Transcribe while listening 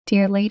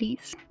Dear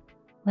ladies,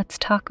 let's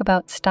talk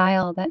about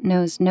style that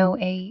knows no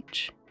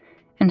age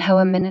and how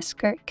a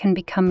miniskirt can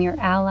become your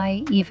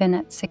ally even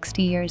at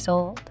 60 years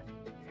old.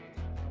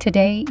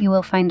 Today, you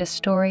will find a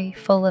story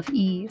full of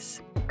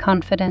ease,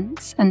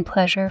 confidence, and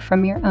pleasure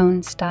from your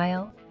own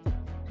style.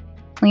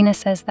 Lena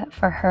says that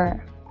for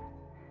her,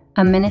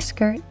 a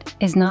miniskirt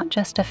is not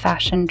just a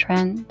fashion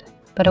trend,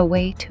 but a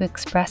way to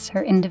express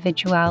her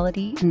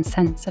individuality and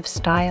sense of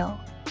style.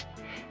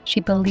 She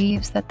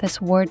believes that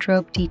this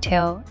wardrobe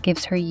detail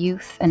gives her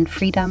youth and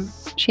freedom.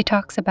 She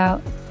talks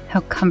about how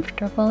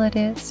comfortable it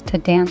is to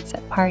dance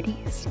at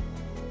parties,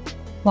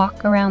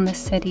 walk around the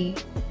city,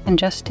 and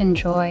just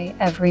enjoy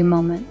every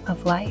moment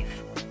of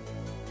life.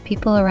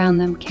 People around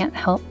them can't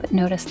help but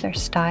notice their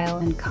style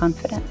and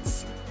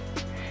confidence.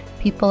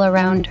 People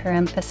around her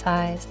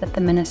emphasize that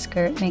the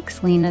miniskirt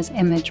makes Lena's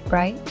image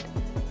bright,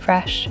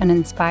 fresh, and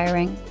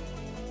inspiring.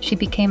 She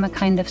became a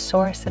kind of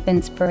source of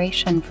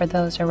inspiration for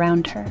those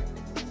around her.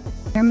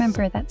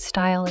 Remember that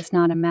style is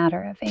not a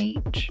matter of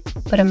age,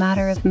 but a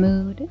matter of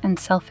mood and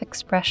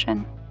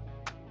self-expression.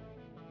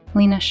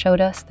 Lena showed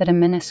us that a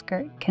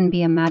miniskirt can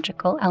be a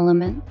magical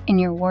element in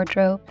your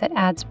wardrobe that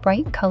adds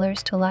bright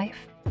colors to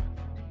life.